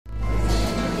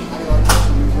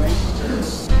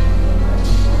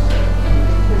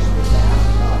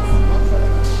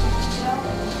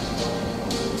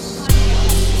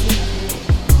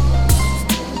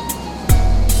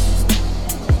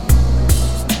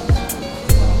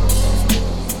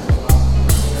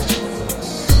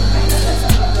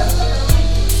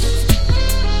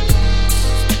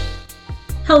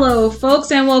Hello,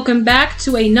 folks, and welcome back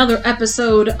to another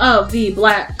episode of the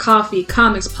Black Coffee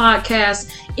Comics Podcast.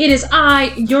 It is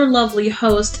I, your lovely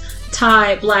host,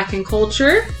 Ty, Blaque, and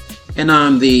Kulture. And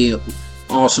I'm the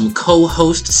awesome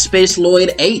co-host, Space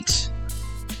Lloyd 8.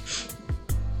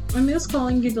 I miss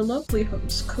calling you the lovely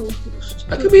host, co-host.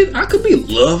 I could be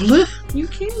lovely. You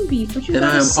can be, but you and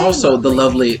gotta I am say also lovely. the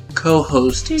lovely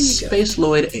co-host, There you go. Space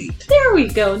Lloyd 8. There we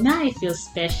go. Now I feel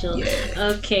special.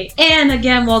 Yeah. Okay. And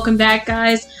again, welcome back,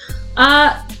 guys.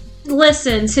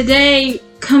 Listen, today,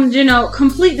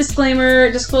 complete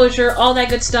disclosure, all that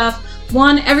good stuff.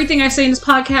 1, everything I say in this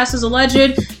podcast is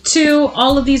alleged. 2,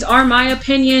 all of these are my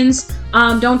opinions.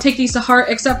 Don't take these to heart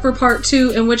except for part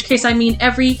 2, in which case I mean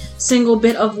every single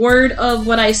bit of word of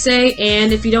what I say.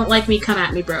 And if you don't like me, come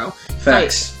at me, bro.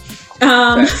 Facts.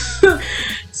 Facts.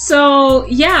 So,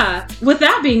 yeah, with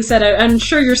that being said, I'm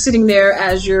sure you're sitting there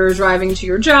as you're driving to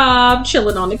your job,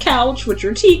 chilling on the couch with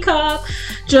your teacup,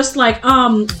 just like,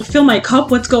 fill my cup,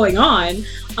 what's going on?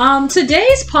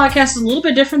 Today's podcast is a little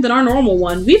bit different than our normal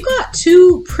one. We've got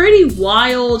 2 pretty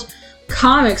wild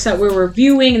comics that we're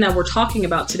reviewing and that we're talking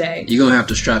about today. You're going to have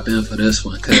to strap in for this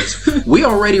one, because we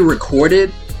already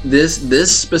recorded this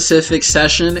specific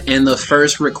session, and the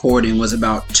first recording was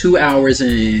about 2 hours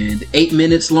and 8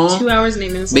 minutes long. 2 hours and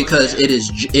 8 minutes long. Because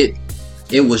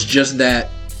it was just that.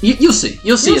 You'll see.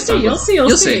 You'll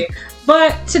see.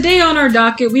 But today on our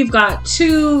docket, we've got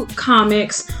 2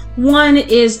 comics. One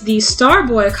is the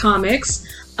Starboy comics,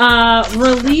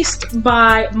 released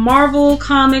by Marvel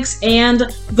Comics and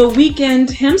the Weeknd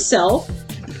himself.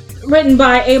 Written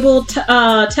by Abel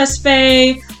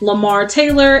Tesfaye, Lamar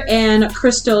Taylor, and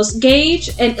Christos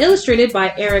Gage, and illustrated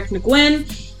by Eric Nguyen.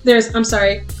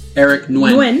 Eric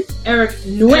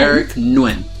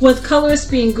Nguyen. With colors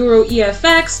being Guru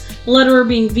EFX, letterer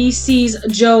being VC's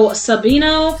Joe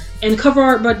Sabino, and cover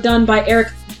art done by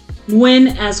Eric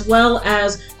Nguyen as well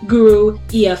as Guru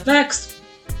EFX.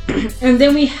 And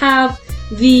then we have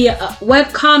the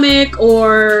webcomic,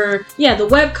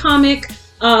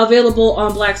 available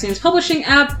on Black Sands Publishing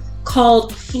app,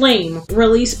 called Flame,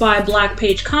 released by Black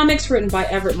Page Comics, written by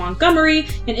Everett Montgomery,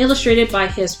 and illustrated by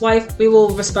his wife, we will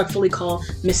respectfully call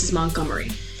Mrs. Montgomery.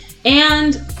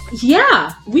 And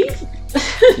yeah,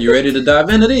 You ready to dive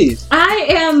into these?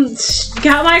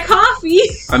 Got my coffee.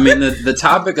 I mean, the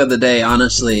topic of the day,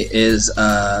 honestly, is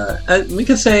we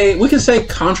could say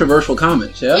controversial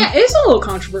comics. Yeah. Yeah, it's a little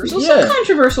controversial. Yeah. Some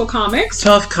controversial comics.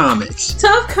 Tough comics.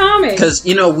 Because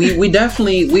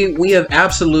we have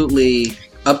absolutely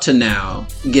up to now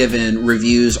given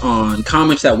reviews on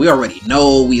comics that we already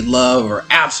know, we love, or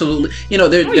absolutely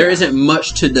there isn't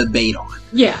much to debate on.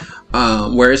 Yeah.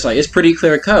 Where it's like, it's pretty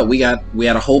clear cut. We had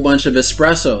a whole bunch of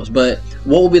espressos, but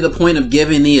what will be the point of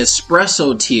giving the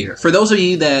espresso tier? For those of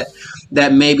you that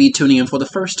may be tuning in for the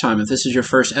first time, if this is your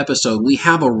first episode, we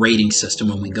have a rating system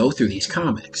when we go through these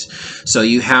comics. So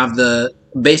you have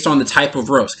based on the type of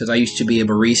roast, because I used to be a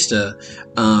barista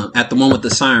at the one with the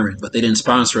siren, but they didn't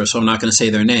sponsor us, so I'm not going to say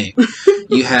their name.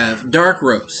 You have dark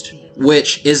roast,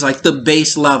 which is like the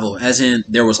base level, as in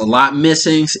there was a lot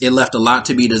missing, it left a lot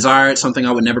to be desired, something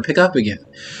I would never pick up again.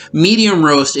 Medium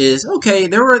roast is, okay,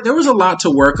 there was a lot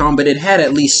to work on, but it had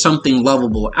at least something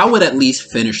lovable. I would at least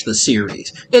finish the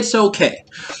series. It's okay.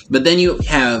 But then you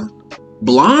have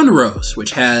blonde roast,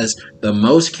 which has the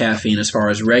most caffeine as far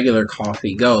as regular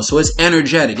coffee goes. So it's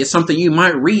energetic. It's something you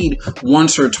might read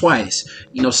once or twice.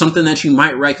 Something that you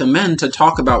might recommend to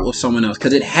talk about with someone else,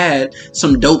 because it had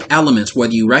some dope elements,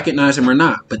 whether you recognize them or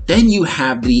not. But then you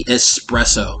have the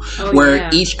espresso, where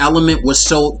each element was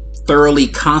so thoroughly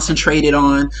concentrated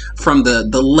on, from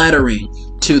the lettering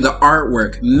to the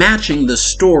artwork, matching the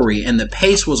story, and the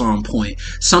pace was on point.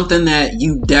 Something that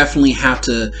you definitely have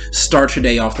to start your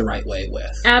day off the right way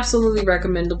with. Absolutely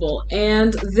recommendable.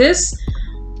 And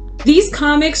these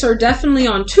comics are definitely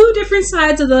on 2 different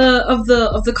sides of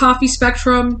the coffee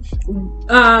spectrum.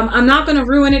 I'm not going to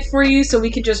ruin it for you, so we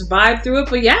could just vibe through it.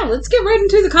 But yeah, let's get right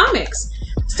into the comics.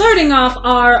 Starting off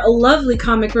our lovely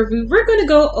comic review, we're going to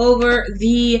go over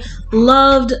the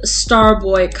loved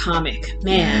Starboy comic.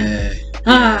 Man.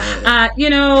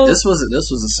 This was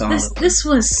a solid. This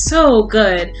was so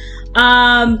good.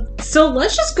 So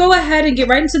let's just go ahead and get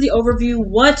right into the overview.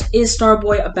 What is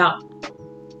Starboy about?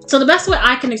 So the best way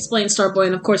I can explain Starboy,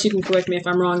 and of course you can correct me if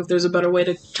I'm wrong, if there's a better way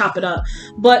to chop it up,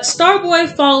 but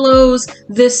Starboy follows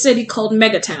this city called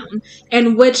Megatown,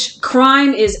 in which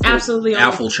crime is absolutely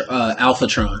Alphatron.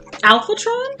 Alphatron?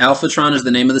 Alphatron is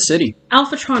the name of the city.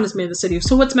 Alphatron is the name of the city.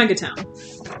 So what's Megatown?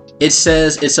 It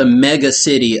says it's a mega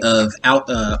city of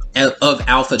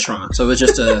Alphatron. So it's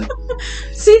just a...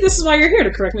 See, this is why you're here, to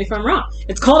correct me if I'm wrong.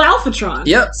 It's called Alphatron.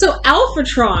 Yep. So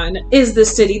Alphatron is the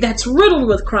city that's riddled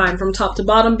with crime from top to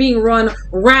bottom, being run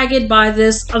ragged by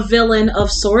a villain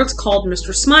of sorts called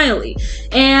Mr. Smiley.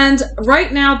 And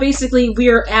right now, basically,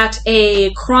 we're at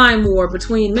a crime war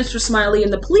between Mr. Smiley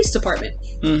and the police department.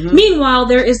 Mm-hmm. Meanwhile,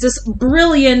 there is this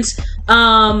brilliant...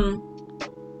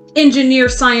 engineer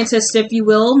scientist, if you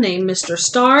will, named Mr.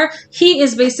 Star. He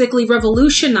is basically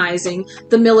revolutionizing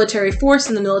the military force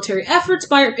and the military efforts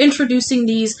by introducing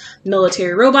these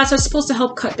military robots that are supposed to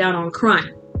help cut down on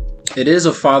crime. It is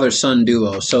a father-son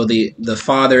duo. So the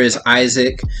father is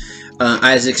Isaac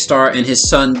Star, and his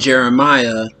son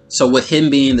Jeremiah. So with him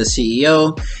being the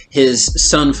CEO, his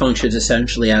son functions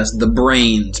essentially as the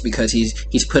brains, because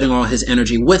he's putting all his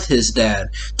energy with his dad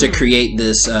to create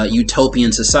this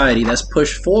utopian society that's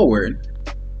pushed forward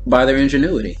by their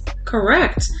ingenuity.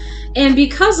 Correct. And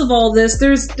because of all this,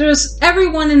 there's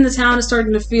everyone in the town is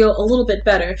starting to feel a little bit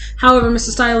better. However, Mr.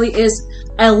 Smiley is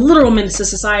a literal menace to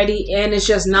society and is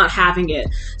just not having it.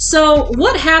 So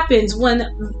what happens when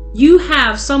you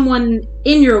have someone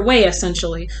in your way,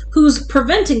 essentially, who's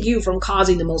preventing you from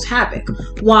causing the most havoc?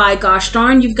 Why, gosh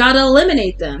darn, you've got to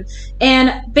eliminate them.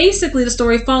 And basically the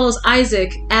story follows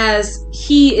Isaac as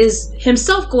he is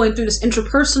himself going through this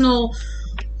interpersonal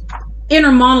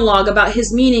inner monologue about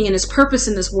his meaning and his purpose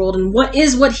in this world, and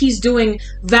what he's doing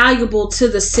valuable to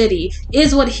the city.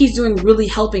 Is what he's doing really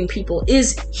helping people?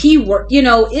 Is he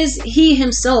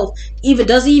himself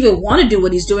does he even want to do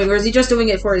what he's doing, or is he just doing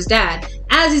it for his dad?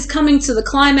 As he's coming to the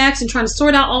climax and trying to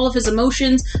sort out all of his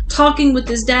emotions, talking with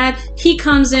his dad, he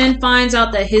comes in, finds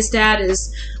out that his dad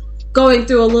is going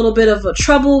through a little bit of a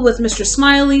trouble with Mr.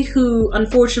 Smiley, who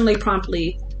unfortunately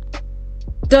promptly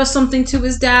does something to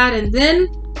his dad, and then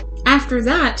after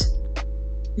that,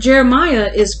 Jeremiah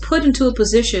is put into a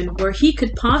position where he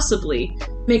could possibly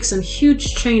make some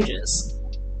huge changes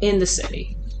in the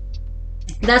city.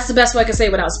 That's the best way I can say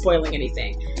without spoiling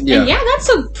anything. Yeah. And yeah, that's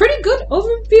a pretty good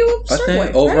overview of Starboy. I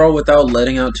think overall, right? Without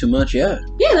letting out too much, yeah.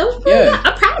 Yeah, that was pretty good.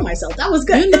 I'm proud of myself. That was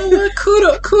good. You know what?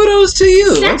 Kudos to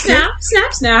you.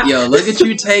 Snap. Yo, look at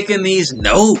you taking these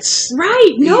notes.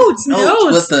 Right, notes.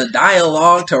 With the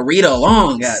dialogue to read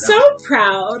along. So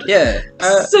proud. Yeah.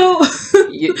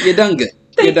 You're done good.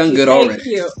 You're done good already. Thank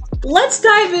you. Let's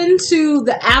dive into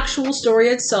the actual story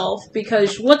itself,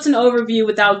 because what's an overview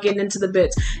without getting into the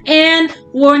bits? And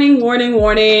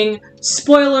warning,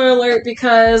 spoiler alert,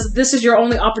 because this is your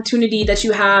only opportunity that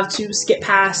you have to skip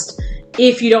past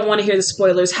if you don't want to hear the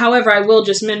spoilers. However, I will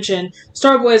just mention,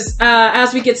 Starboy,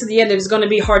 as we get to the end, it's going to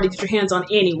be hard to get your hands on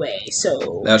anyway,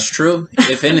 so... That's true.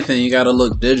 If anything, you got to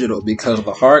look digital, because of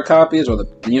the hard copies, or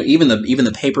even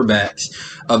the paperbacks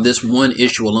of this one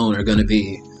issue alone are going to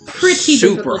be pretty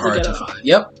super hard to find.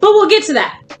 Yep. But we'll get to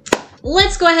that.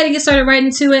 Let's go ahead and get started right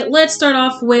into it. Let's start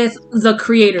off with the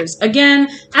creators. Again,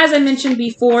 as I mentioned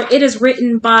before, it is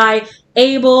written by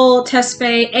Abel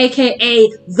Tesfaye, aka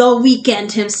The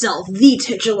Weeknd himself, the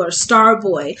titular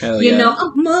Starboy. Hell you yeah. know,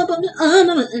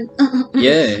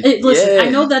 yeah. Listen, yeah. I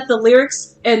know that the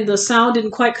lyrics and the sound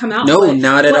didn't quite come out. No,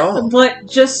 not at all. But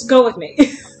just go with me.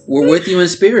 We're with you in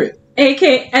spirit. And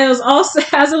it was also,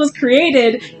 as it was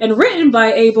created and written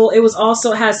by Abel, it was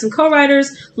also has some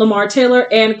co-writers, Lamar Taylor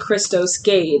and Christos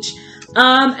Gage.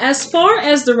 As far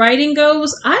as the writing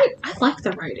goes, I like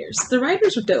the writers. The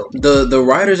writers are dope. The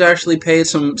writers actually paid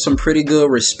some pretty good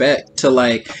respect to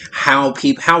like how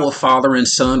a father and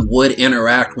son would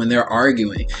interact when they're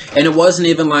arguing. And it wasn't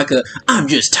even like I'm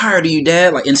just tired of you,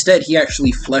 Dad. Like instead he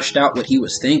actually fleshed out what he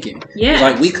was thinking. Yeah.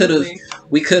 Like we could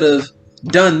have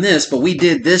done this, but we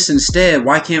did this instead.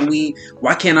 Why can't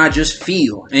I just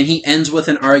feel? And he ends with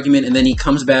an argument, and then he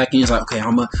comes back and he's like, okay,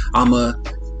 I'm gonna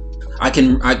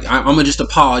just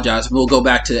apologize. We'll go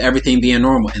back to everything being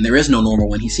normal. And there is no normal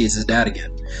when he sees his dad again.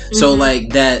 Mm-hmm. So like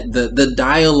that, the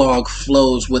dialogue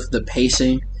flows with the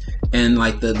pacing and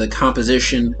like the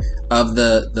composition of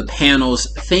the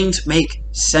panels. Things make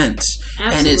sense.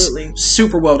 Absolutely. And it's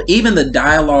super well. Even the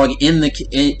dialogue in the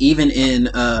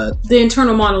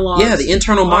internal monologue. Yeah, the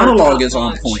internal monologue is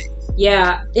on point.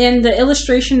 Yeah, and the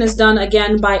illustration is done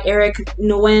again by Eric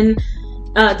Nguyen.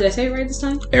 Did I say it right this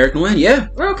time? Eric Nguyen, yeah.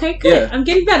 Okay, good. Yeah. I'm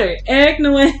getting better. Eric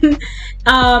Nguyen.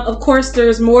 Of course,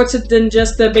 there's more than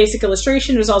just the basic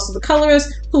illustration. There's also the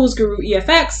colorist, who's Guru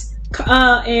EFX,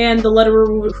 and the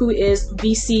letterer, who is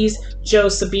VC's Joe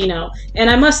Sabino. And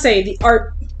I must say, the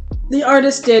art The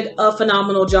artist did a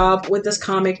phenomenal job with this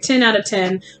comic. 10 out of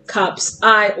 10 cups.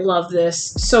 I love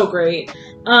this. So great.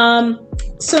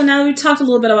 So now we talked a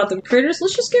little bit about the creators.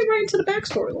 Let's just get right into the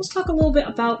backstory. Let's talk a little bit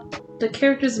about the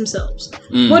characters themselves.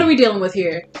 What are we dealing with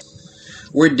here?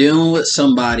 We're dealing with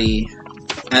somebody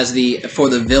for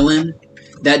the villain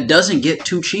that doesn't get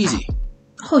too cheesy.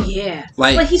 Oh yeah.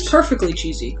 Like he's perfectly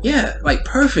cheesy. Yeah, like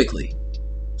perfectly.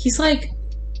 He's like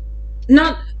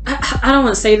not I don't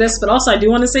want to say this, but also I do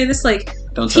want to say this. Like,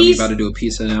 don't tell me you're about to do a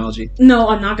pizza analogy. No,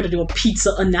 I'm not going to do a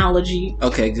pizza analogy.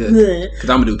 Okay, good. Because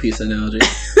I'm going to do a pizza analogy.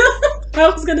 I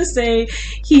was going to say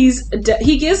he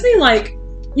gives me like,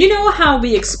 you know how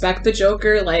we expect the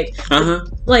Joker, like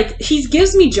he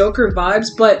gives me Joker vibes,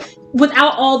 but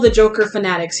without all the Joker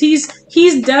fanatics. He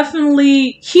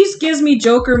gives me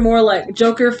Joker more like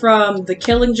Joker from The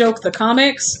Killing Joke, the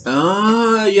comics.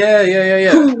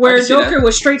 Yeah. Where Joker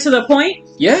was straight to the point.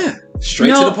 Yeah,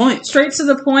 straight to the point. Straight to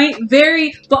the point.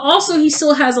 But also he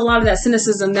still has a lot of that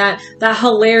cynicism, that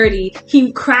hilarity.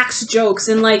 He cracks jokes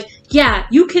and like, yeah,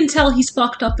 you can tell he's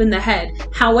fucked up in the head.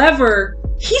 However,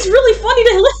 he's really funny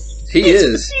to listen.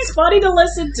 He's funny to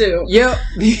listen to. Yeah,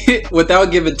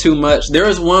 without giving too much. There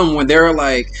was one when they were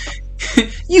like,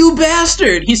 "You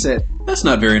bastard!" He said, "That's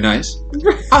not very nice.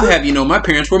 I'll have you know, my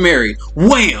parents were married."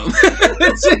 Wham!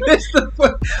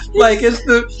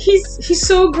 He's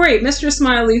so great. Mr.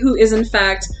 Smiley, who is in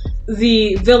fact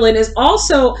the villain, is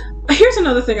also. Here's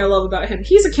another thing I love about him.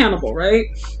 He's accountable, right?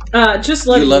 Just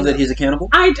like you love that he's accountable.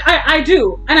 I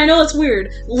do, and I know that's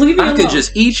weird. Leave me alone. I could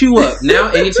just eat you up now.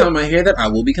 Anytime I hear that, I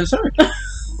will be concerned.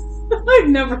 I'd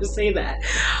never say that,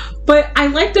 but I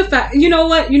like the fact. You know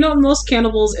what? You know, most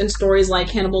cannibals in stories like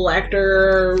Hannibal Lecter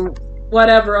or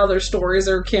whatever other stories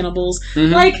are cannibals.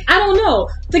 Mm-hmm. Like, I don't know.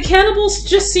 The cannibals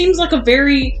just seems like a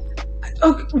very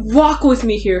walk with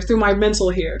me here through my mental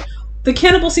here. The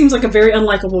cannibal seems like a very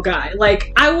unlikable guy.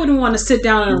 Like, I wouldn't want to sit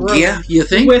down in a room you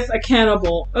think? With a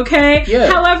cannibal, okay? Yeah.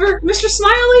 However, Mr.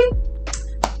 Smiley,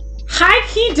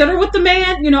 high-key dinner with the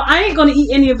man. You know, I ain't gonna eat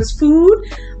any of his food,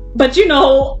 but, you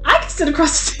know, I can sit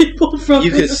across the table from him.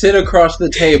 You could sit across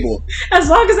the table. As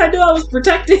long as I knew I was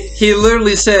protected. He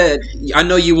literally said, I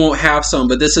know you won't have some,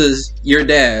 but this is your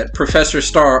dad, Professor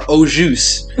Star Au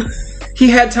Juice. He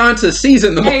had time to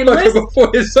season the motherfucker before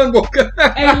his son woke up.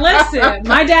 Hey, listen.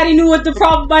 My daddy knew what it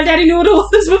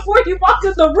was before he walked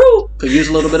in the room. Could use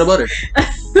a little bit of butter.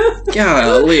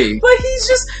 Golly. But he's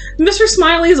just... Mr.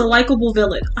 Smiley is a likable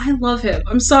villain. I love him.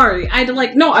 I'm sorry.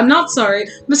 No, I'm not sorry.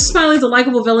 Mr. Smiley is a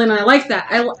likable villain, and I like that.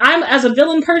 I'm, as a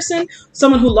villain person,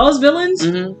 someone who loves villains...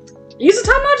 Mm-hmm. He's a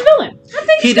top-notch villain. I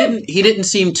think he didn't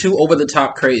seem too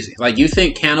over-the-top crazy. Like, you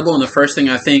think cannibal, and the first thing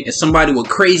I think is somebody with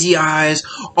crazy eyes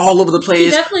all over the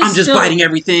place. I'm just biting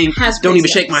everything. Don't even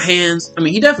shake my hands. I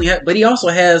mean, he definitely has, but he also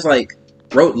has, like,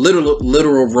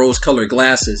 literal rose-colored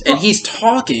glasses. And he's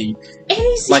talking. And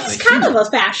he's kind of a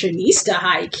fashionista,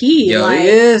 high-key. Yo, he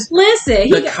is. Listen.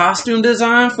 The costume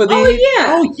design for the...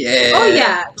 Oh,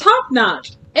 yeah.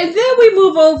 Top-notch. And then we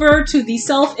move over to the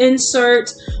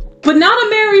self-insert... But not a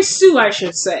Mary Sue, I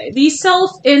should say. The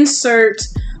self-insert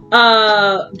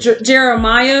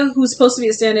Jeremiah, who's supposed to be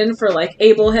a stand-in for, like,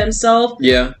 Abel himself.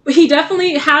 Yeah. He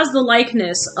definitely has the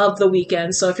likeness of the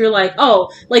Weeknd. So if you're like, oh,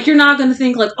 like, you're not going to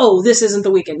think, like, oh, this isn't the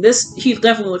Weeknd. He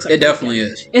definitely looks like it definitely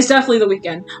is. It's definitely the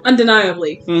Weeknd.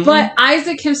 Undeniably. Mm-hmm. But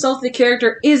Isaac himself, the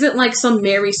character, isn't like some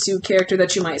Mary Sue character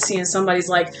that you might see in somebody's,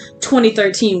 like,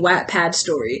 2013 Wattpad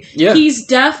story. Yeah. He's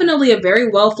definitely a very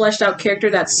well-fleshed-out character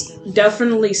that's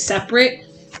definitely separate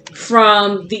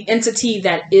from the entity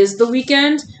that is the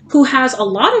Weeknd, who has a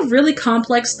lot of really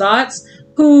complex thoughts,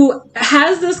 who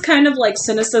has this kind of like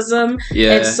cynicism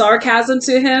and sarcasm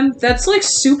to him that's like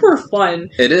super fun.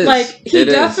 It is. Like, he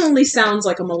definitely sounds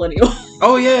like a millennial.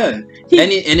 Oh yeah. And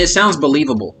it sounds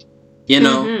believable. You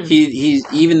know, he's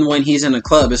even when he's in a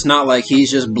club, it's not like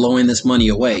he's just blowing this money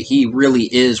away. He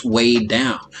really is weighed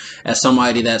down as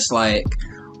somebody that's like,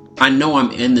 I know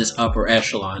I'm in this upper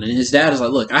echelon. And his dad is like,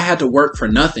 look, I had to work for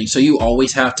nothing. So you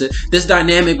always have to... This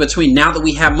dynamic between now that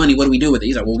we have money, what do we do with it?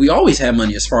 He's like, well, we always have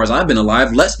money as far as I've been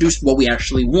alive. Let's do what we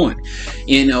actually want.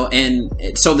 You know, and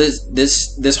so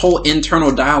this whole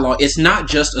internal dialogue, it's not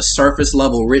just a surface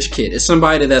level rich kid. It's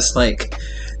somebody that's like...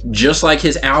 Just like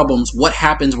his albums, what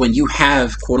happens when you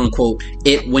have, quote unquote,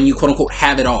 when you quote unquote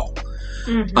have it all.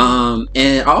 Mm-hmm.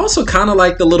 And I also kind of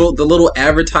like the little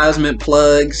advertisement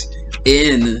plugs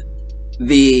in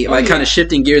the kind of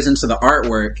shifting gears into the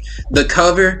artwork. The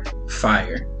cover,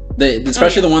 fire.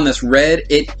 Especially the one that's red,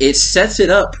 it sets it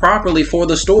up properly for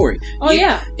the story.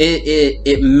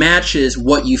 It matches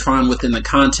what you find within the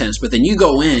contents, but then you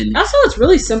go in. Also, it's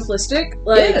really simplistic.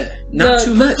 Not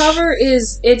too much. The cover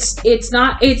is it's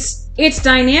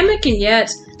dynamic and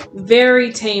yet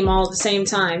very tame all at the same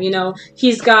time.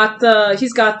 He's got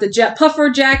the jet puffer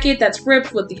jacket that's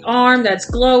ripped with the arm that's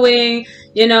glowing.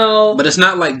 But it's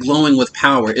not like glowing with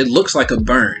power. It looks like a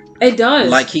burn. It does.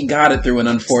 Like he got it through an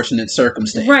unfortunate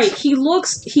circumstance. Right. He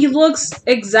looks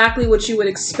exactly what you would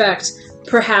expect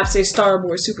perhaps a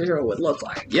Starboy superhero would look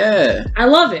like. Yeah. I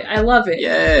love it.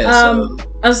 Yeah.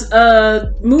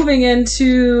 Moving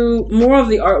into more of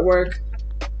the artwork,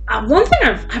 one thing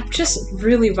I'm just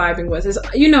really vibing with is,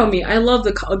 me, I love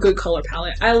a good color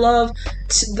palette. I love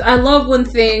when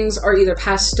things are either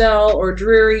pastel or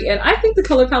dreary, and I think the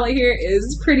color palette here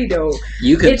is pretty dope.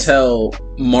 You could tell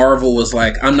Marvel was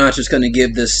like, I'm not just going to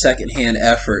give this secondhand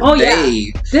effort. Oh,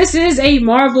 yeah. This is a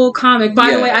Marvel comic.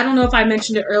 By the way, I don't know if I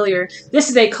mentioned it earlier. This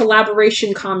is a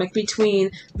collaboration comic between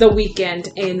The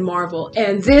Weeknd and Marvel.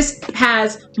 And this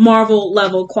has Marvel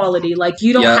level quality. Like,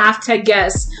 you don't have to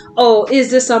guess, is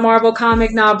this a Marvel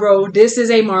comic? Nah, bro. This is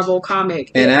a Marvel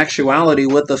comic. In actuality,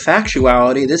 with the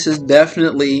factuality, this is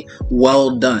definitely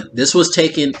well done. This was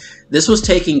taken as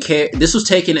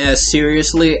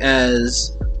seriously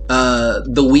as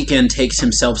The Weeknd takes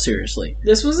himself seriously.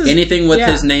 This was anything with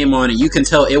his name on it. You can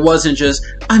tell it wasn't just,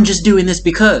 I'm just doing this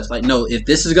because. Like, no, if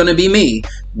this is gonna be me,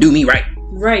 do me right.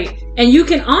 Right. And you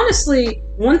can honestly,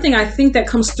 one thing I think that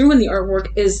comes through in the artwork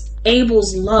is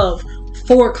Abel's love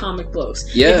for comic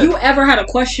books. Yeah. If you ever had a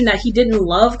question that he didn't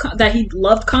love, that he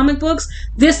loved comic books,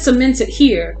 this cements it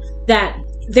here that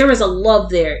there is a love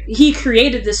there. He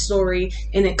created this story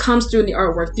and it comes through in the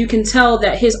artwork. You can tell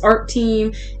that his art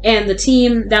team and the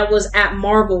team that was at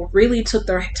Marvel really took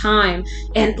their time,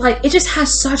 and like, it just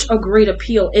has such a great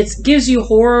appeal. It gives you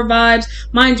horror vibes.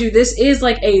 Mind you, this is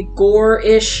like a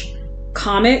gore-ish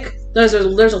comic. There's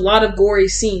a lot of gory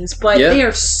scenes, but they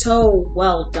are so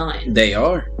well done. They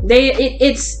are.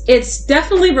 It's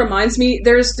definitely reminds me.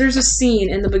 There's a scene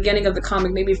in the beginning of the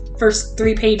comic, maybe first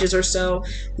 3 pages or so,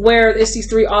 where it's these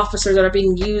 3 officers that are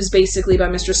being used basically by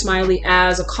Mr. Smiley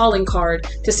as a calling card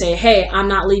to say, "Hey, I'm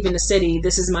not leaving the city.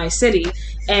 This is my city."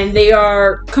 And they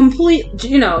are complete,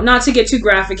 not to get too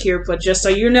graphic here, but just so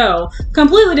you know,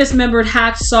 completely dismembered,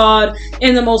 hacked, sawed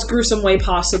in the most gruesome way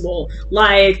possible.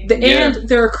 And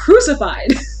they're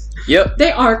crucified. Yep.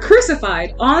 They are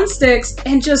crucified on sticks,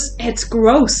 and it's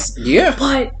gross. Yeah.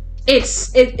 But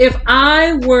if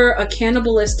I were a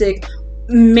cannibalistic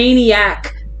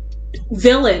maniac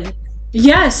villain,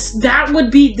 yes, this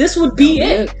would be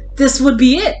it. This would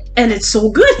be it. And it's so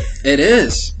good. It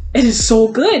is. It is so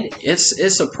good.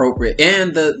 It's appropriate.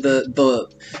 And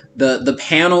the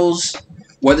panels,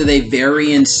 whether they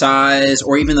vary in size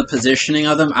or even the positioning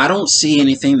of them, I don't see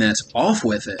anything that's off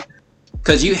with it.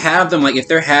 Because you have them, like, if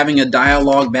they're having a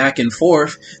dialogue back and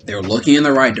forth, they're looking in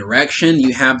the right direction.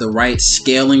 You have the right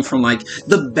scaling from, like,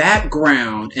 the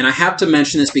background. And I have to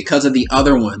mention this because of the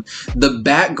other one. The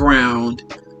background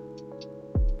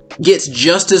gets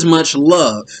just as much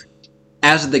love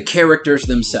as the characters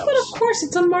themselves. But of course,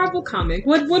 it's a Marvel comic.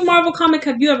 What Marvel comic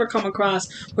have you ever come across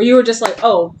where you were just like,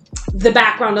 oh, the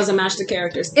background doesn't match the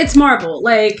characters? It's Marvel.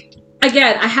 Like,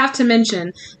 again, I have to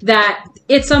mention that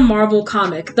it's a Marvel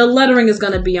comic. The lettering is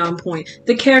going to be on point.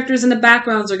 The characters in the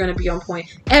backgrounds are going to be on point.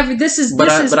 But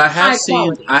I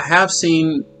have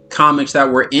seen comics that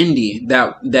were indie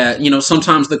that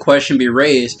sometimes the question be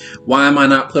raised, why am I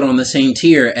not put on the same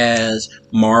tier as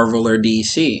Marvel or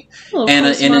DC? Well, and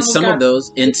in some of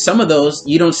those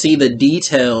you don't see the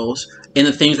details in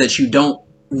the things that you don't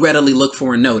readily look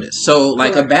for and notice. So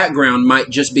like a background might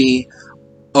just be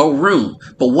a room,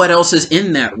 but what else is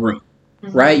in that room?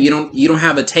 Mm-hmm. Right? You don't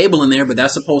have a table in there, but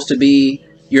that's supposed to be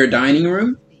your dining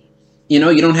room. You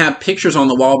don't have pictures on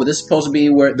the wall, but this is supposed to be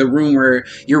the room where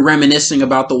you're reminiscing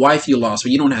about the wife you lost.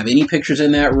 But you don't have any pictures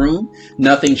in that room.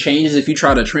 Nothing changes if you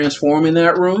try to transform in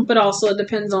that room. But also it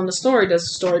depends on the story. Does the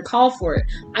story call for it?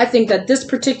 I think that this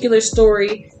particular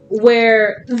story,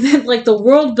 where like the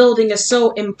world building is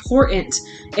so important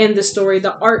in the story,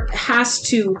 the art has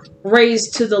to raise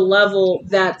to the level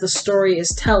that the story is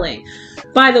telling.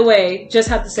 By the way, just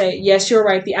have to say, yes, you're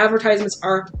right. The advertisements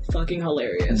are fucking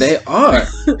hilarious. They are.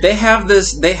 They have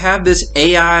this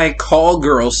AI call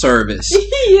girl service.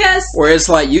 Yes. Where it's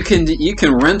like you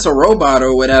can rent a robot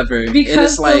or whatever.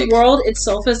 Because the world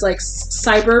itself is like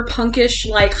cyberpunkish,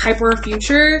 like hyper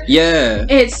future. Yeah.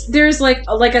 There's like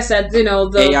I said, the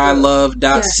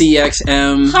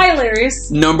AILove.cxm. Hilarious.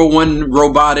 #1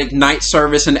 robotic night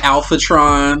service in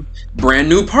Alphatron. Brand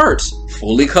new parts.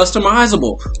 fully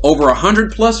customizable, over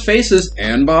 100 plus faces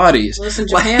and bodies. Listen,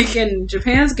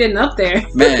 Japan's getting up there.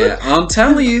 Man, I'm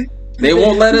telling you. They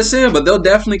won't let us in, but they'll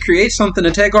definitely create something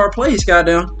to take our place,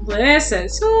 goddamn. Listen,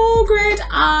 so great.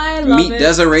 I love Meet it.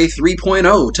 Desiree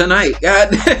 3.0 tonight.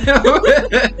 Goddamn.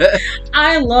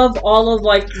 I love all of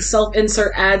like the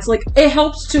self-insert ads. Like, it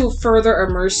helps to further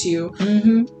immerse you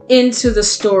into the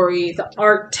story. The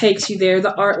art takes you there.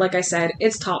 The art, like I said,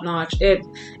 it's top notch. It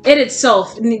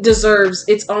itself deserves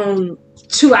its own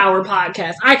 2-hour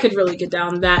podcast. I could really get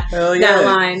down that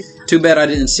line. Too bad I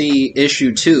didn't see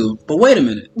issue 2. But wait a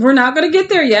minute. We're not going to get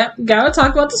there yet. We got to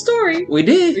talk about the story. We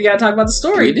did. We got to talk about the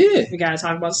story. We did. We got to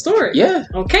talk about the story. Yeah.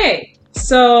 Okay.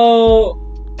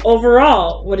 So,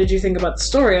 overall, what did you think about the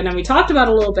story? And then we talked about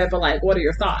it a little bit, but like, what are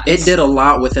your thoughts? It did a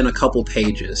lot within a couple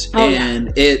pages.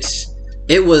 And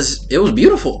it was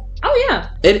beautiful. Oh, yeah.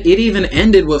 It even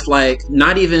ended with like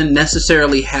not even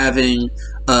necessarily having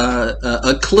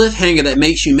a cliffhanger that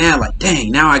makes you mad, like,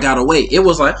 dang, now I gotta wait. It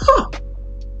was like,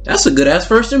 that's a good ass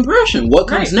first impression. What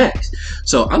comes next?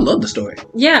 So I love the story.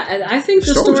 Yeah, and I think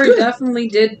the story definitely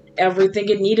did everything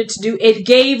it needed to do. It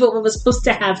gave what it was supposed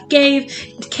to have.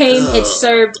 It came, it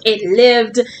served, it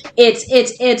lived.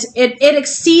 It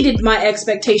exceeded my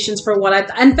expectations for what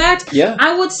I. In fact,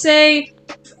 I would say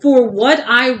for what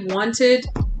I wanted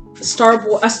a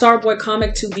Starboy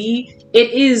comic to be,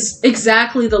 it is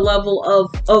exactly the level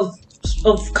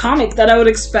of comic that I would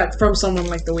expect from someone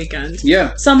like The Weeknd.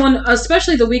 Yeah. Someone,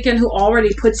 especially The Weeknd, who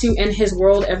already puts you in his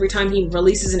world every time he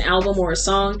releases an album or a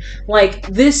song. Like,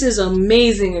 this is an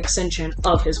amazing extension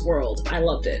of his world. I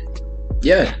loved it.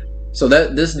 Yeah. So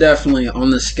this definitely,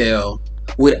 on the scale,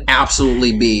 would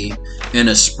absolutely be an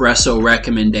espresso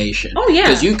recommendation. Oh, yeah.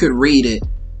 Because you could read it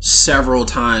several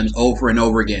times over and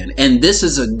over again. And this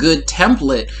is a good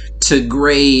template to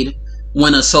grade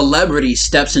when a celebrity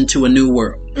steps into a new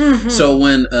world. So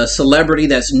when a celebrity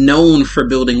that's known for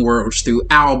building worlds through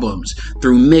albums,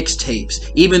 through mixtapes,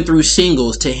 even through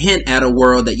singles, to hint at a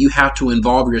world that you have to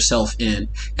involve yourself in.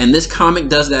 And this comic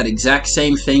does that exact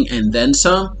same thing and then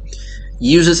some.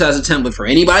 Use this as a template for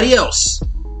anybody else.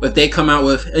 If they come out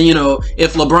with,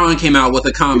 if LeBron came out with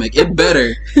a comic, it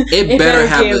better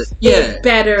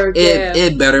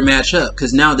match up,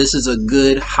 because now this is a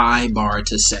good high bar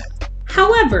to set.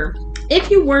 However, if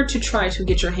you were to try to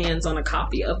get your hands on a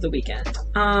copy of The Weeknd,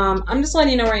 I'm just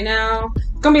letting you know right now,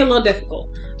 it's gonna be a little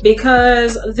difficult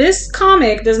because this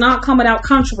comic does not come without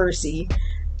controversy.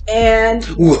 And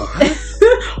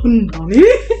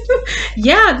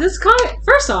yeah, this comic.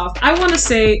 First off, I want to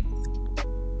say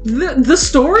the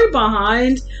story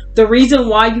behind the reason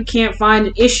why you can't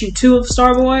find issue 2 of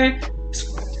Starboy is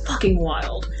fucking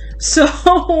wild. So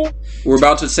we're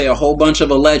about to say a whole bunch of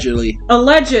allegedly.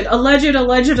 Alleged.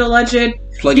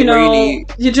 Plug it where you need.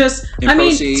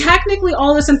 Proceed. Technically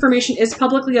all this information is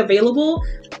publicly available.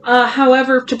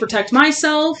 However, to protect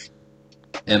myself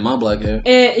and my black hair,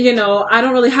 I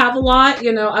don't really have a lot.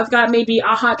 I've got maybe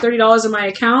a hot $30 in my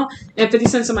account and 50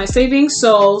 cents in my savings.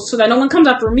 So that no one comes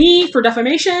after me for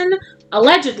defamation,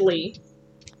 allegedly.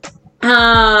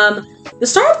 The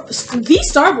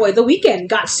Starboy, The Weeknd,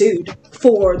 got sued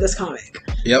for this comic.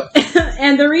 Yep.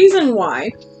 And the reason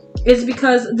why is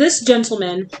because this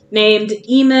gentleman named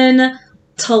Eamon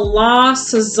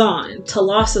Talasazan.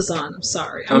 I'm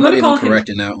sorry. I'm going to call him.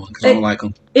 correcting that one because I don't like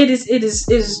him. It is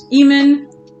Eamon.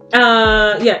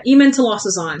 Eamon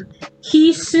Talasazan.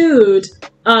 He sued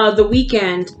The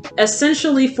Weeknd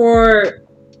essentially for.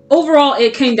 Overall,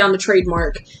 it came down to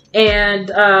trademark, and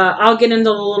I'll get into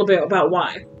a little bit about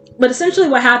why. But essentially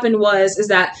what happened is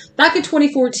that back in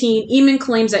 2014, Eamon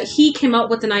claims that he came up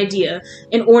with an idea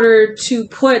in order to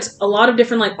put a lot of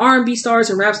different like R&B stars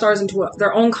and rap stars into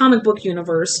their own comic book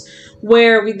universe,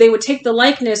 where they would take the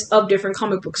likeness of different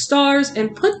comic book stars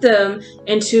and put them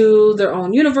into their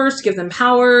own universe, give them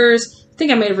powers. I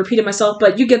think I may have repeated myself,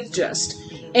 but you get the gist.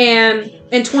 And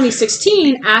in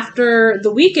 2016, after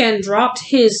The Weeknd dropped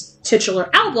his titular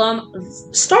album,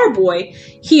 Starboy,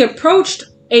 he approached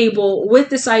Abel with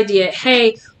this idea,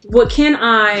 hey, what can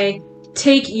I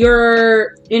take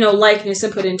your, likeness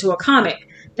and put into a comic?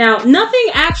 Now,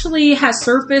 nothing actually has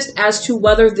surfaced as to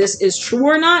whether this is true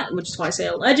or not, which is why I say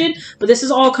alleged, but this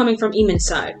is all coming from Eamon's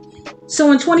side.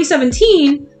 So in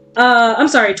 2017,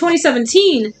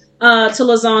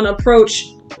 Talazan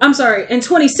approached, in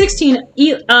 2016,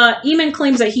 Eamon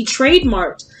claims that he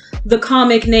trademarked the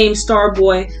comic name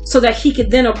Starboy so that he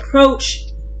could then approach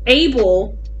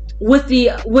Abel with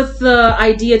the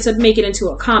idea to make it into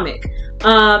a comic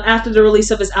after the release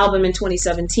of his album in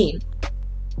 2017.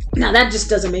 Now that just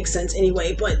doesn't make sense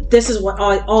anyway, but this is what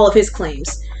all of his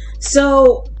claims.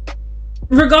 So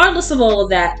regardless of all of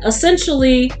that,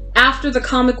 essentially, after the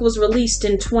comic was released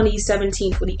in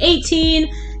 2017, 2018,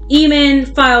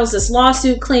 Eamon files this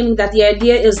lawsuit claiming that the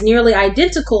idea is nearly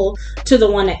identical to the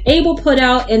one that Abel put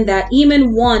out, and that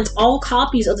Eamon wants all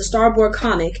copies of the Starboy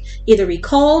comic either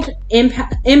recalled,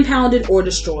 impounded, or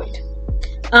destroyed.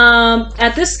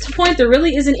 At this point, there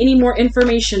really isn't any more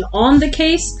information on the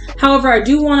case. However, I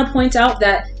do want to point out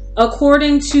that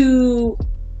according to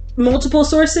multiple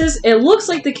sources, it looks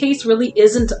like the case really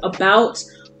isn't about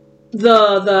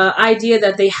the idea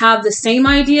that they have the same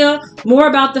idea, more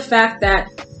about the fact that,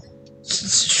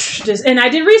 and I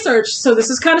did research, so this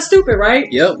is kind of stupid, right?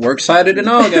 Yep, we're excited and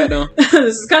all, goddamn.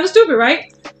 This is kind of stupid,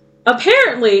 right?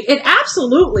 Apparently, the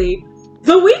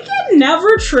Weeknd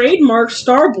never trademarked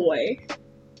Starboy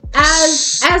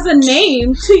as a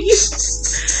name to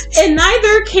use in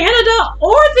neither Canada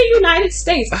or the United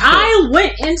States. I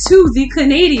went into the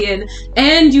Canadian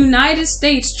and United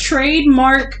States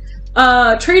trademark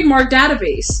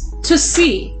database to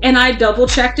see, and I double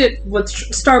checked it with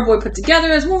Starboy put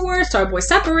together as one word, Starboy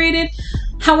separated.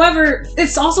 However,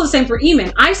 it's also the same for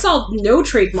Eamon. I saw no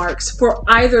trademarks for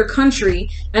either country,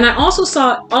 and I also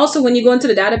saw when you go into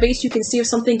the database, you can see if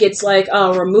something gets like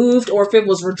removed, or if it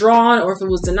was withdrawn, or if it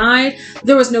was denied.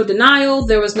 There was no denial,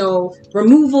 there was no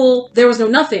removal, there was no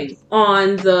nothing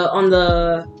on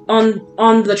the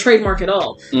trademark at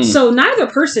all. So neither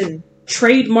person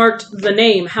trademarked the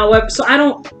name. However, so I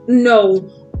don't know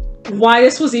why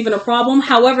this was even a problem.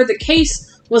 However, the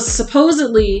case was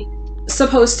supposedly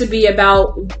supposed to be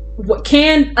about what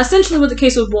the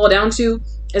case would boil down to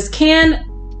is, can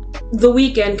the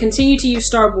Weeknd continue to use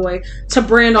Starboy to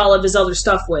brand all of his other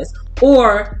stuff with,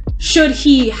 or should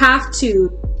he have to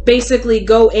basically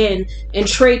go in and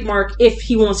trademark if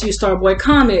he wants to use Starboy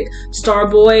comic,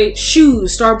 Starboy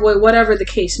shoes, Starboy whatever the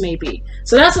case may be.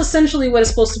 So that's essentially what it's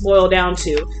supposed to boil down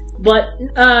to. But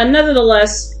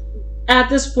nevertheless, at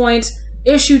this point,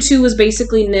 issue 2 is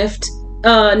basically nipped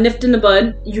in the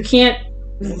bud. You can't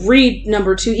read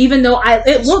number 2, even though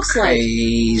it looks like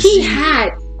he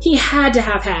had to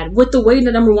have had, with the way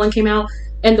that number 1 came out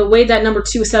and the way that number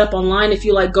 2 is set up online. If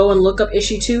you like go and look up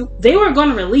issue 2, they were going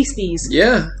to release these.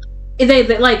 Yeah. They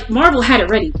like Marvel had it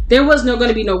ready. There was going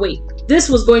to be no wait. This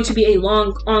was going to be a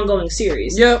long ongoing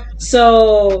series. Yep.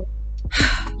 So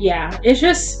yeah, it's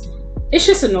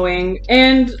just annoying.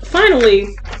 And finally,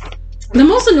 the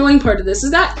most annoying part of this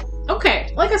is that,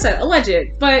 okay, like I said,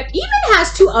 alleged, but Eamon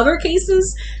has 2 other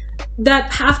cases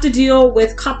that have to deal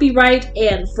with copyright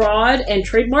and fraud and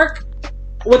trademark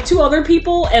with 2 other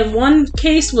people, and one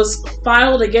case was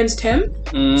filed against him.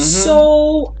 Mm-hmm.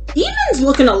 So Eamon's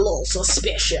looking a little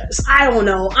suspicious. I don't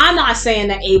know. I'm not saying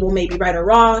that Abel may be right or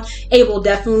wrong. Abel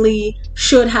definitely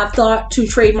should have thought to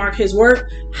trademark his work.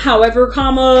 However,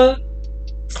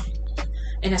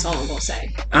 and that's all I'm gonna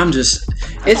say.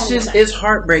 It's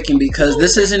heartbreaking because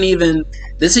this isn't even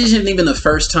the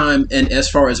first time, and as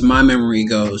far as my memory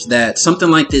goes, that something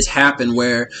like this happened,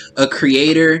 where a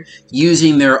creator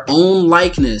using their own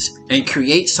likeness and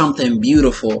create something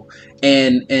beautiful.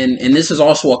 And this is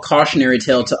also a cautionary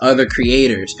tale to other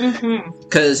creators,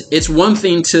 because it's one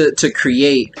thing to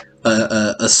create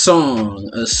a song,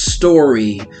 a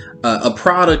story, a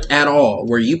product at all,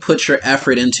 where you put your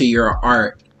effort into your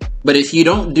art. But if you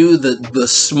don't do the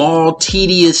small,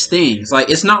 tedious things,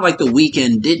 like, it's not like the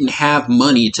Weeknd didn't have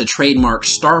money to trademark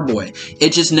Starboy.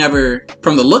 It just never,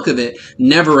 from the look of it,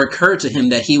 never occurred to him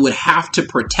that he would have to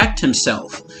protect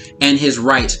himself and his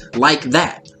rights like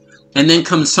that. And then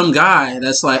comes some guy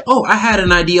that's like, oh, I had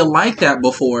an idea like that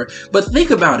before. But think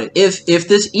about it. If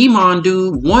this Eamon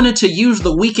dude wanted to use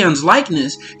the Weeknd's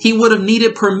likeness, he would have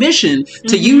needed permission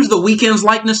to use the Weeknd's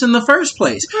likeness in the first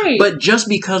place. Right. But just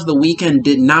because the Weeknd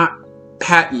did not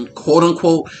patent, quote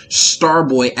unquote,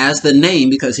 Starboy as the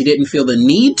name, because he didn't feel the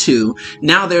need to,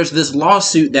 now there's this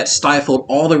lawsuit that stifled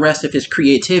all the rest of his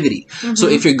creativity. So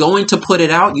if you're going to put it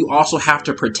out, you also have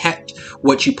to protect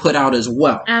what you put out as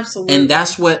well. Absolutely. And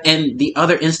that's and the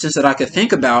other instance that I could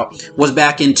think about was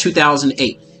back in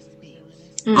 2008.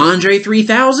 Andre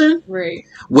 3000? Right.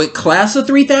 With Class of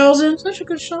 3000? Such a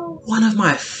good show. One of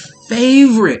my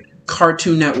favorite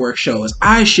Cartoon Network shows.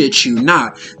 I shit you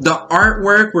not. The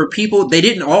artwork where they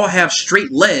didn't all have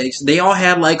straight legs. They all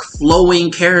had like flowing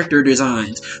character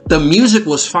designs. The music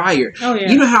was fire. Oh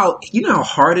yeah. You know how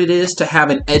hard it is to have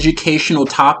an educational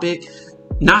topic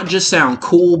not just sound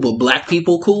cool, but black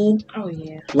people cool. Oh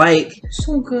yeah. Like,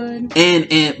 so good.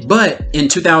 But in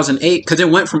 2008, because it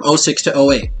went from 06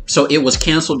 to 08, so it was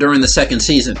canceled during the second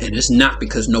season, and it's not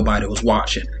because nobody was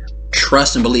watching.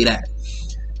 Trust and believe that.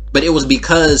 But it was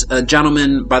because a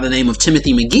gentleman by the name of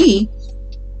Timothy McGee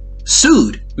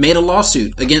made a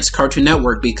lawsuit against Cartoon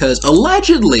Network because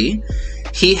allegedly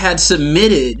he had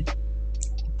submitted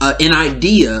an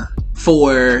idea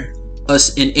for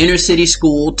an inner city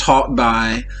school taught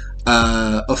by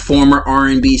a former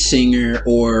R&B singer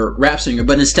or rap singer,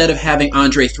 but instead of having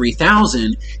Andre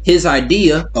 3000, his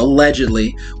idea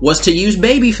allegedly was to use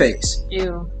Babyface.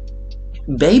 Ew.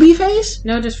 Babyface?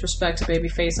 No disrespect to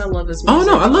Babyface. I love his music. Oh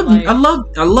no, I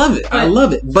love it. I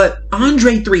love it. But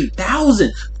Andre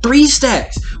 3000, 3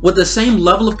 Stacks, with the same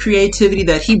level of creativity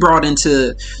that he brought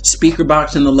into Speaker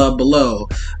Box and The Love Below,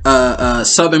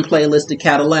 Southern Playlist to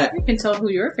Cadillac. You can tell who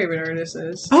your favorite artist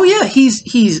is. Oh yeah,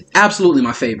 he's absolutely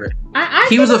my favorite.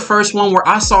 He was the first one where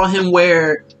I saw him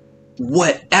wear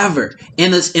whatever.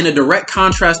 In a direct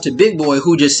contrast to Big Boy,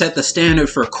 who just set the standard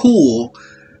for cool.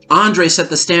 Andre set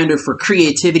the standard for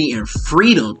creativity and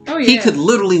freedom. Oh, yeah. He could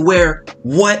literally wear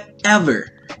whatever,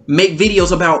 make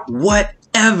videos about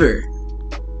whatever,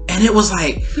 and it was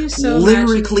like so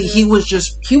lyrically, he was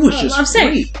just I'm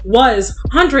saying was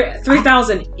Andre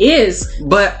 3000 is,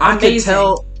 but I amazing. could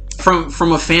tell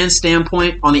from a fan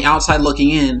standpoint on the outside looking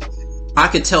in. I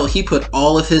could tell he put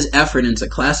all of his effort into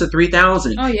Class of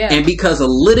 3000. Oh, yeah. And because of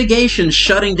litigation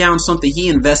shutting down something he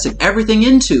invested everything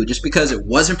into just because it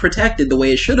wasn't protected the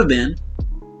way it should have been,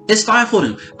 it stifled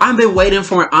him. I've been waiting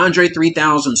for an Andre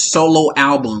 3000 solo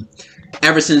album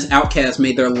ever since Outkast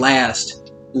made their last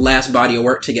body of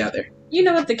work together. You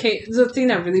know what the thing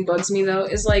that really bugs me though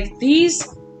is like these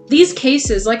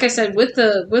cases, like I said, with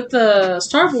the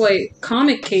Starboy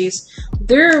comic case,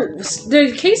 their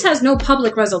case has no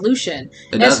public resolution.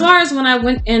 As far as when I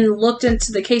went and looked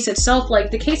into the case itself, like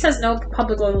the case has no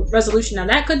public resolution. Now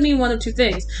that could mean one of two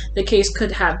things: the case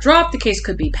could have dropped, the case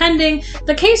could be pending,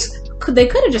 they could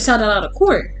have just held it out of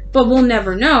court. But we'll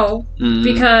never know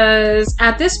because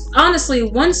honestly,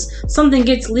 once something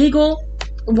gets legal,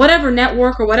 whatever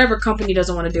network or whatever company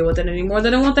doesn't want to deal with it anymore, they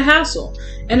don't want the hassle,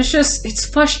 and it's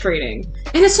frustrating,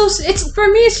 and it's for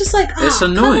me it's just like it's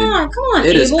annoying. Come on,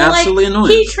 it is absolutely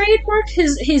annoying. He trademarked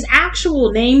his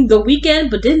actual name, The Weeknd,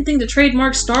 but didn't think to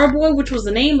trademark Starboy, which was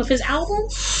the name of his album.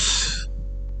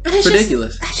 And it's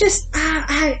ridiculous.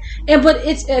 But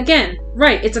it's again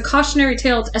right. It's a cautionary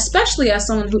tale, especially as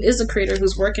someone who is a creator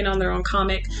who's working on their own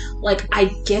comic. Like I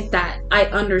get that, I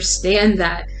understand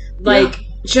that. Like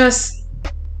just.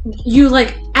 You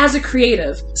like as a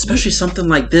creative, especially something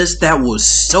like this that was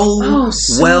so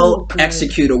well good.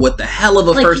 Executed with the hell of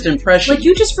a first impression. Like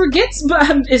you just forget, but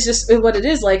it's just what it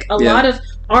is. Like a lot of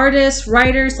artists,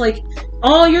 writers, like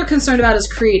all you're concerned about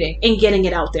is creating and getting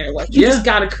it out there. Like you just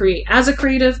gotta create. As a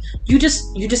creative, you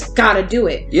just gotta do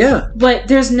it. Yeah. But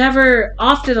there's never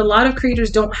often a lot of creators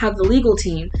don't have the legal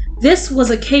team. This was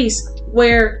a case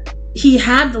where he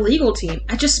had the legal team.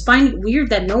 I just find it weird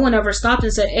that no one ever stopped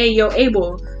and said, "Hey, yo,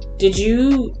 Abel, did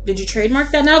you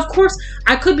trademark that?" Now, of course,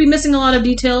 I could be missing a lot of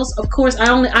details. Of course, I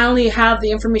only have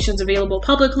the information available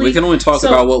publicly. We can only talk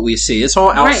about what we see. It's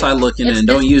all outside looking in.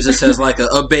 Don't use this as like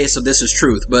a base of this is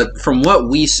truth. But from what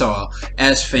we saw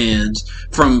as fans,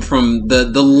 from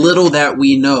the little that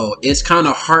we know, it's kind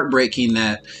of heartbreaking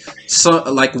that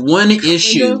one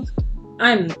issue.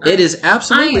 It is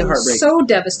absolutely heartbreaking. So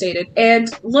devastated, and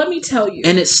let me tell you.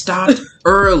 And it stopped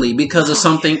early because of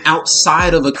something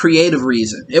outside of a creative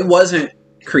reason. It wasn't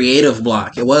creative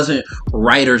block. It wasn't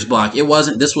writer's block. It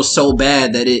wasn't. This was so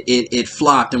bad that it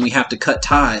flopped, and we have to cut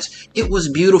ties. It was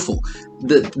beautiful.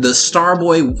 The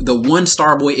Starboy, the one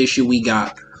Starboy issue we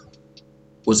got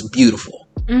was beautiful.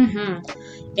 Mm-hmm.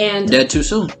 And dead too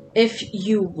soon. If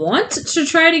you want to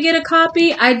try to get a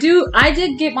copy, I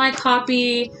did get my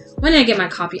copy. When did I get my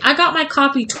copy? I got my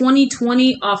copy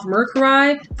 2020 off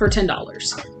Mercury for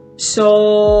 $10.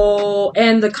 So,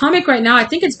 and the comic right now, I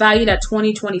think it's valued at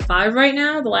 $20.25 right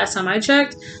now, the last time I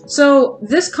checked. So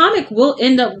this comic will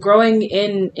end up growing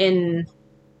in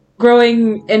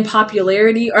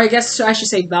popularity, or I guess I should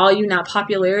say value, not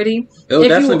popularity. It'll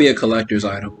definitely be a collector's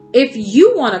item. If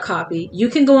you want a copy, you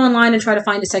can go online and try to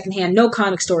find a secondhand. No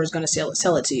comic store is going to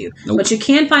sell it to you. Nope. But you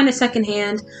can find a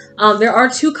secondhand. There are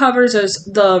 2 covers. There's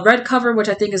the red cover, which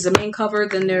I think is the main cover.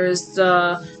 Then there's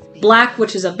the black,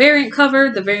 which is a variant cover.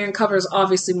 The variant cover is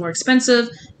obviously more expensive.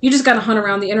 You just got to hunt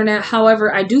around the internet.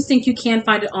 However, I do think you can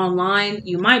find it online.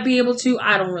 You might be able to.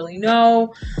 I don't really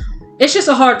know. It's just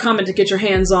a hard comic to get your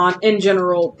hands on in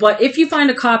general, but if you find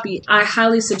a copy, I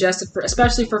highly suggest it,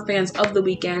 especially for fans of The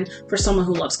Weeknd, for someone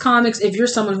who loves comics. If you're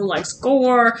someone who likes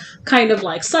gore, kind of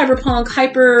like cyberpunk,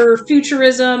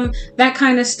 hyper-futurism, that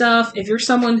kind of stuff. If you're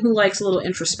someone who likes a little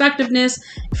introspectiveness.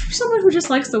 If you're someone who just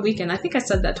likes The Weeknd, I think I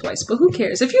said that twice, but who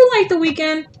cares? If you like The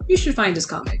Weeknd, you should find his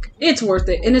comic. It's worth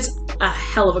it, and it's a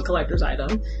hell of a collector's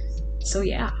item. So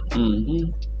yeah.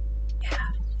 Mm-hmm.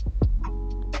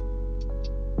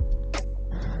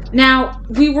 Now,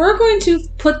 we were going to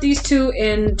put these two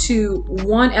into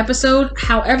one episode.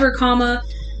 However,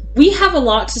 we have a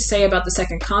lot to say about the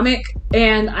second comic,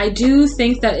 and I do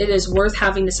think that it is worth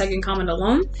having the second comic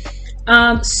alone.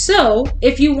 So,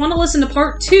 if you want to listen to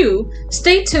part 2,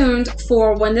 stay tuned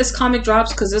for when this comic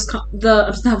drops, because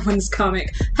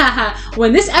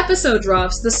when this episode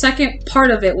drops, the second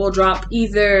part of it will drop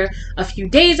either a few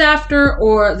days after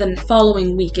or the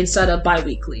following week instead of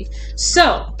bi-weekly.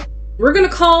 So, we're going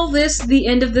to call this the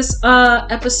end of this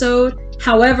episode.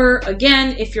 However,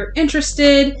 again, if you're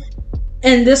interested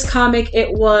in this comic,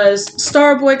 it was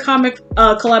Starboy comic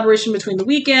collaboration between The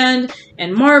Weeknd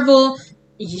and Marvel.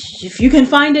 If you can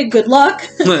find it, good luck.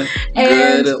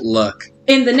 Good luck.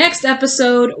 In the next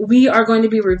episode, we are going to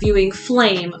be reviewing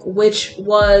Flame, which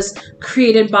was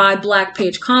created by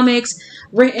Blaque Comics,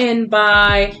 written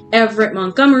by Everett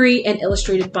Montgomery, and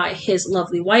illustrated by his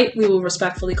lovely wife. We will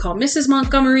respectfully call Mrs.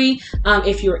 Montgomery.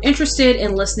 If you're interested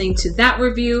in listening to that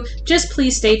review, just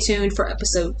please stay tuned for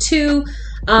episode 2.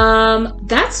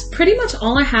 That's pretty much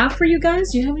all I have for you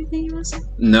guys. Do you have anything you want to say?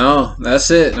 No, that's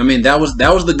it. I mean, that was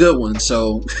the good one.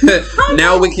 So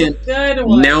now we can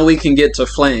get to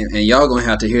Flame, and y'all gonna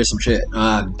have to hear some shit.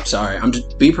 Sorry,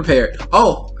 be prepared.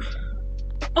 Oh,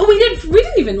 we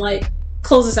didn't even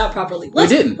close this out properly. We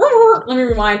didn't. Let me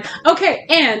rewind. Okay,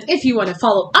 and if you want to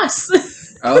follow us.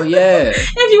 Oh yeah.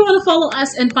 If you want to follow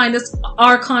us and find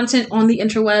our content on the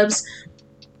interwebs,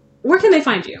 where can they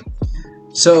find you?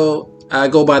 So I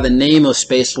go by the name of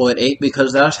Space Lloyd 8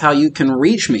 because that's how you can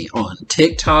reach me on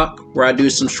TikTok, where I do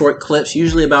some short clips,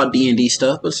 usually about D&D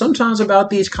stuff, but sometimes about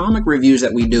these comic reviews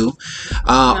that we do.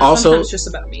 Also, sometimes just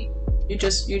about me. You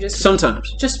just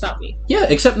sometimes just about me. Yeah,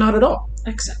 except not at all.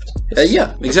 Except.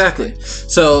 Yeah, exactly.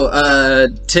 So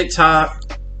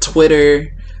TikTok,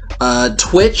 Twitter,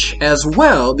 Twitch as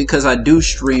well, because I do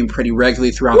stream pretty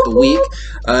regularly throughout the week.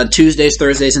 Tuesdays,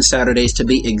 Thursdays, and Saturdays to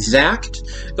be exact.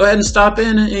 Go ahead and stop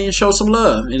in and show some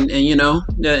love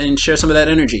and share some of that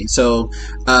energy. So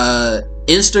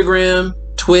Instagram,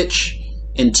 Twitch,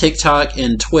 and TikTok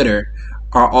and Twitter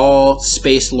are all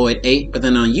Space Lloyd 8. But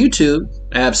then on YouTube,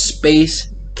 I have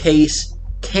Space Case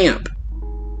Camp,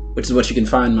 which is what you can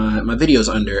find my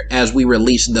videos under as we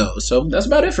release those. So that's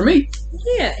about it for me.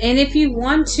 Yeah, and if you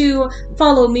want to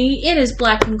follow me, it is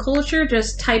Blaque and Kulture.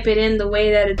 Just type it in the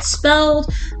way that it's spelled.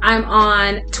 I'm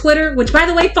on Twitter, which, by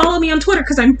the way, follow me on Twitter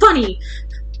because I'm funny.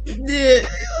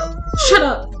 Shut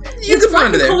up. You can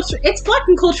find it there. It's Blaque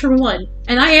and Kulture 1,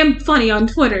 and I am funny on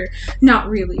Twitter. Not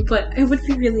really, but it would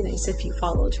be really nice if you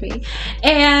followed me.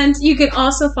 And you can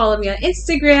also follow me on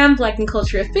Instagram, Blaque and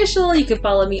Kulture Official. You can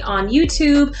follow me on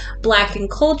YouTube, Blaque and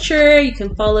Kulture. You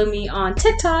can follow me on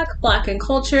TikTok, Blaque and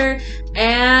Kulture.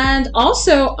 And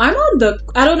also, I'm on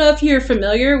I don't know if you're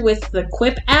familiar with the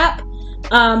Quip app,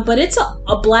 but it's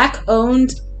a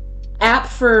Black-owned app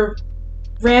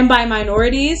ran by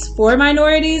minorities, for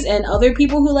minorities, and other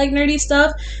people who like nerdy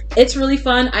stuff. It's really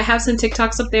fun. I have some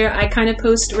TikToks up there. I kind of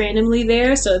post randomly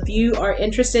there, so if you are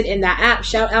interested in that app,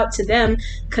 shout out to them,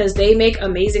 because they make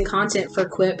amazing content for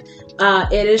Quip.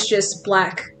 It is just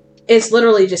Blaque. It's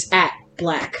literally just at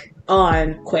Blaque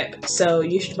on Quip, so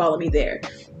you should follow me there.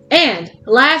 And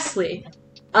lastly,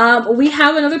 we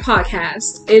have another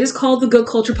podcast. It is called the Good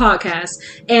Culture Podcast,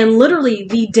 and literally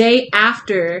the day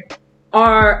after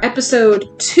our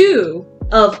episode 2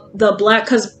 of the Black,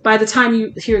 because by the time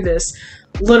you hear this,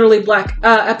 literally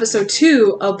episode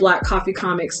 2 of Black Coffee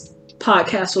Comics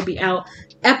podcast will be out.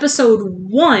 Episode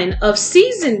 1 of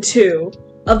season 2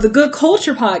 of the Good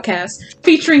Culture Podcast,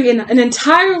 featuring an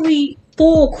entirely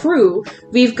full crew.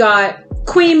 We've got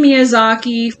Queen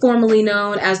Miyazaki, formerly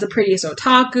known as the Prettiest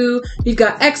Otaku. We've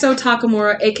got Exo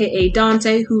Takamura, aka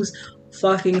Dante, who's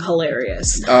fucking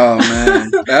hilarious. Oh man,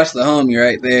 that's the homie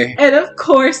right there. And of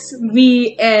course,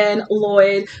 me and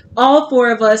Lloyd, all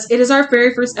 4 of us. It is our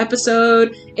very first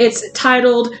episode. It's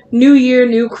titled New Year,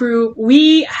 New Crew.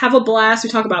 We have a blast.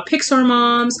 We talk about Pixar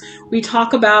moms. We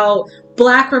talk about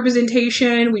Black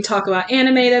representation. We talk about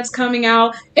anime that's coming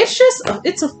out. It's just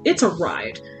it's a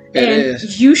ride. And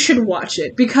you should watch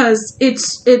it because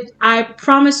I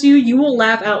promise you will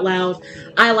laugh out loud.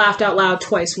 I laughed out loud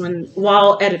twice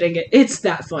while editing it. It's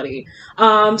that funny.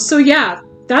 So yeah,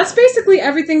 that's basically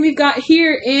everything we've got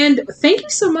here. And thank you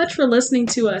so much for listening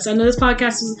to us. I know this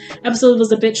episode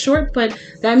was a bit short, but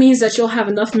that means that you'll have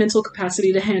enough mental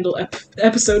capacity to handle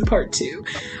episode part 2.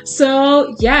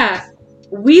 So yeah.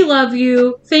 We love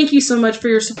you. Thank you so much for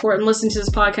your support and listening to this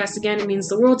podcast again. It means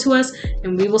the world to us,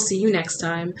 and we will see you next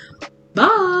time.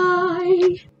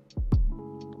 Bye!